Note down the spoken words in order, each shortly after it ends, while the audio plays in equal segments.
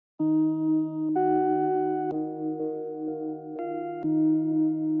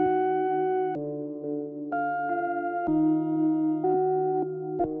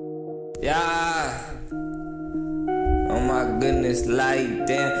Yeah. Oh my goodness, like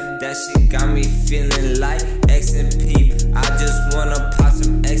damn, that shit got me feeling like X and P. I just wanna pop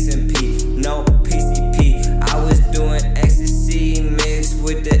some X and P, no PCP. I was doing ecstasy mixed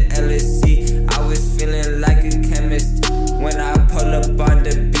with the LSD. I was feeling like a chemist when I pull up on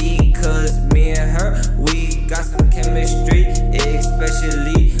the beat, cause me and her, we got some chemistry,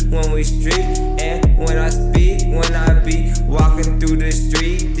 especially when we street. And when I speak, when I be walking through the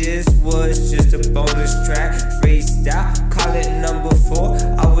street, this was just a bonus track. Freestyle, call it number 4.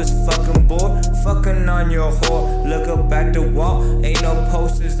 I was fucking bored, fucking on your whore. Look up at the wall, ain't no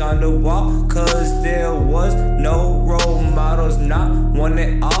posters on the wall, cause there was no role models, not one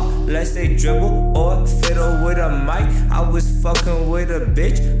at all. Unless they dribble or fiddle with a mic. I was fucking with a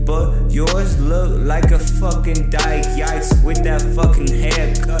bitch, but yours look like a fucking dyke. Yikes, with that fucking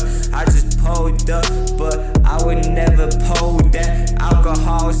haircut. I just pulled up, but I would never pull that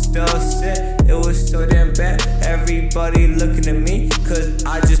alcohol stuff. Said it was so damn bad. Everybody looking at me, cause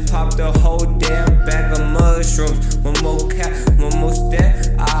I just popped a whole damn bag of mushrooms. One more cap, one more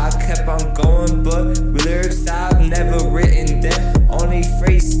step. I kept on going, but lyrics I've never written them. Only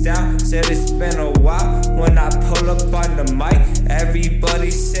freestyle, said it's been a while. When I pull up on the mic,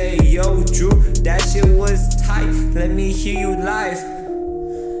 everybody say, yo Drew, that shit was tight, let me hear you live.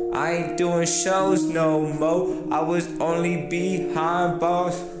 I ain't doing shows no more, I was only behind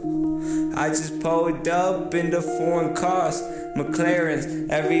bars. I just pulled up in the foreign cars, McLarens.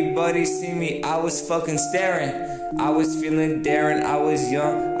 Everybody see me, I was fucking staring. I was feeling daring, I was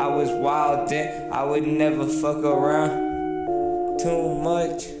young, I was wild then. I would never fuck around too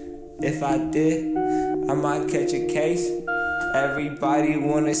much. If I did, I might catch a case. Everybody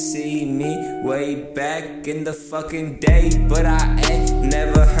wanna see me way back in the fucking day, but I ain't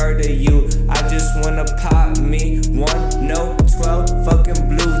never heard of you. I just wanna pop me 1, no 12 fucking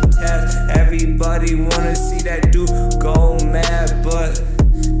blue tabs. Everybody wanna see that dude go mad, but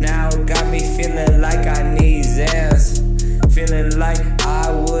now got me feeling like I need Zans. Feeling like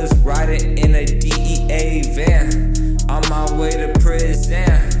I was riding in a DEA van on my way to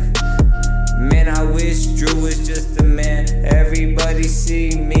prison. Man, I wish Drew was just a man. Everybody see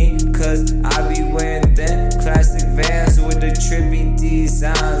me, cause I be wearing them classic Vans with the trippy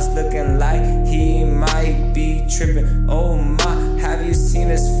designs, looking like he might be tripping. Oh my, have you seen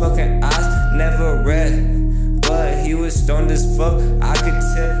his fucking eyes? Never read, but he was stoned as fuck. I could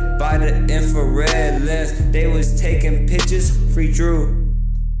tell by the infrared lens. They was taking pictures, free Drew.